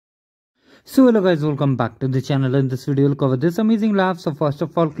So hello guys, welcome back to the channel. In this video we'll cover this amazing lab. So first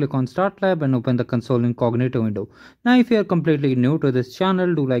of all, click on start lab and open the console incognito window. Now if you are completely new to this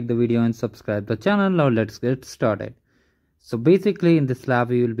channel, do like the video and subscribe the channel. Now let's get started. So basically in this lab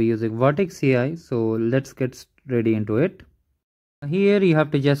we will be using Vertex AI. So let's get ready into it. Here you have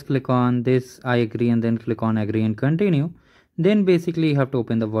to just click on this I agree and then click on agree and continue. Then basically you have to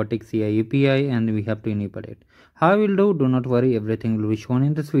open the Vertex AI API and we have to enable it. How we'll do not worry, everything will be shown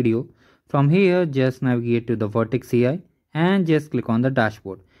in this video. From here just navigate to the Vertex AI and just click on the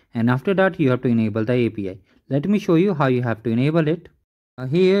dashboard, and after that you have to enable the API. Let me show you how you have to enable it.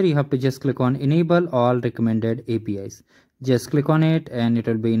 Here you have to just click on enable all recommended APIs. Just click on it and it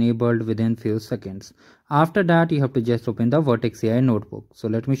will be enabled within few seconds. After that you have to just open the Vertex AI notebook. So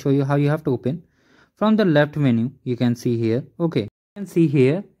let me show you how you have to open. From the left menu you can see here, okay, you can see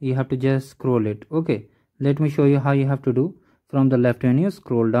here you have to just scroll it. Okay, let me show you how you have to do. From the left menu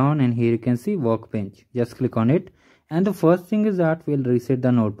scroll down and here you can see workbench. Just click on it, and the first thing is that we'll reset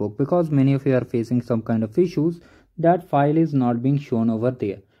the notebook because many of you are facing some kind of issues that file is not being shown over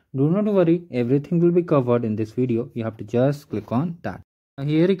there. Do not worry, everything will be covered in this video. You have to just click on that.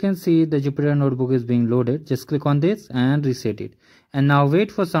 Here you can see the Jupyter notebook is being loaded. Just click on this and reset it, and now wait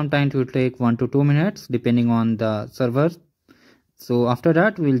for some time. To take 1 to 2 minutes depending on the server. So after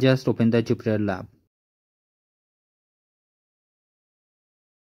that we'll just open the Jupyter lab.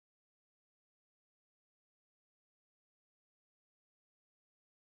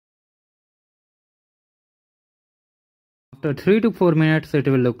 After 3 to 4 minutes it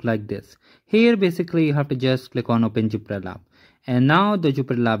will look like this. Here basically you have to just click on open Jupyter lab, and now the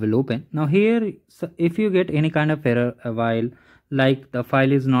Jupyter lab will open. Now here if you get any kind of error while like the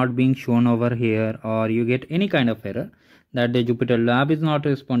file is not being shown over here, or you get any kind of error that the Jupyter lab is not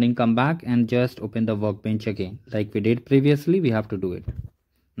responding, come back and just open the workbench again like we did previously. We have to do it.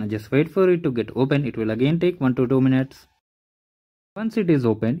 Now just wait for it to get open. It will again take 1 to 2 minutes. Once it is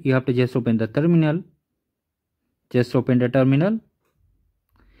open you have to just open the terminal. Just open the terminal,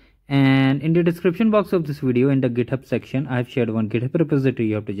 and in the description box of this video in the GitHub section I have shared one GitHub repository.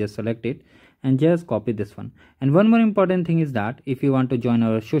 You have to just select it and just copy this one. And one more important thing is that if you want to join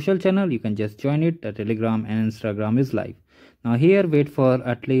our social channel you can just join it. The Telegram and Instagram is live. Now here wait for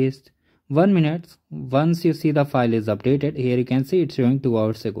at least 1 minute. Once you see the file is updated, here you can see it's showing 2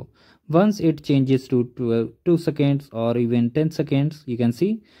 hours ago. Once it changes to 2 seconds or even 10 seconds, you can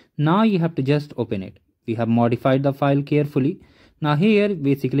see now you have to just open it. We have modified the file carefully. Now here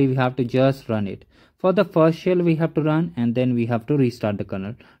basically we have to just run it. For the first shell we have to run, and then we have to restart the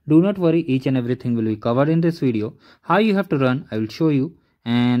kernel. Do not worry, each and everything will be covered in this video. How you have to run I will show you,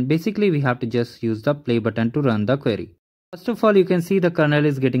 and basically we have to just use the play button to run the query. First of all you can see the kernel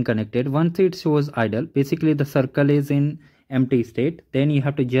is getting connected. Once it shows idle, basically the circle is in empty state, then you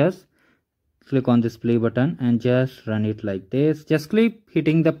have to just click on this play button and just run it like this. Just keep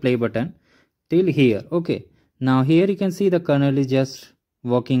hitting the play button till here. Okay, now here you can see the kernel is just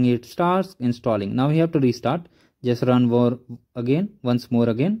working, it starts installing. Now we have to restart. Just run once more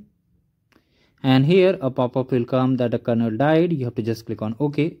again, and here a pop-up will come that the kernel died. You have to just click on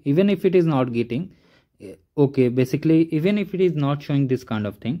OK. Even if it is not getting okay, basically even if it is not showing this kind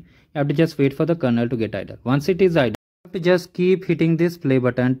of thing, you have to just wait for the kernel to get idle. Once it is idle you have to just keep hitting this play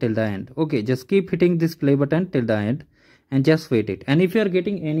button till the end. Okay, just keep hitting this play button till the end and just wait it. And if you are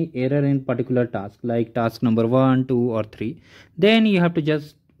getting any error in particular task like task number 1, 2 or 3, then you have to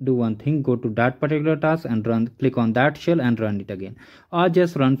just do one thing. Go to that particular task and click on that shell and run it again, or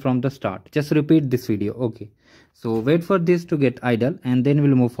just run from the start. Just repeat this video. Okay, so wait for this to get idle, and then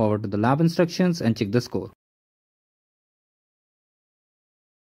we'll move forward to the lab instructions and check the score.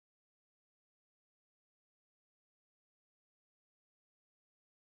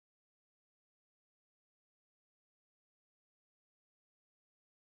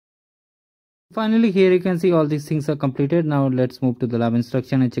 Finally here you can see all these things are completed. Now let's move to the lab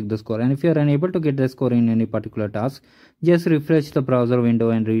instruction and check the score. And if you are unable to get the score in any particular task, just refresh the browser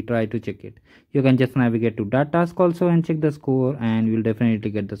window and retry to check it. You can just navigate to that task also and check the score, and you will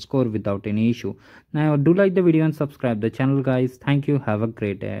definitely get the score without any issue. Now do like the video and subscribe the channel guys. Thank you. Have a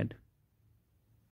great day.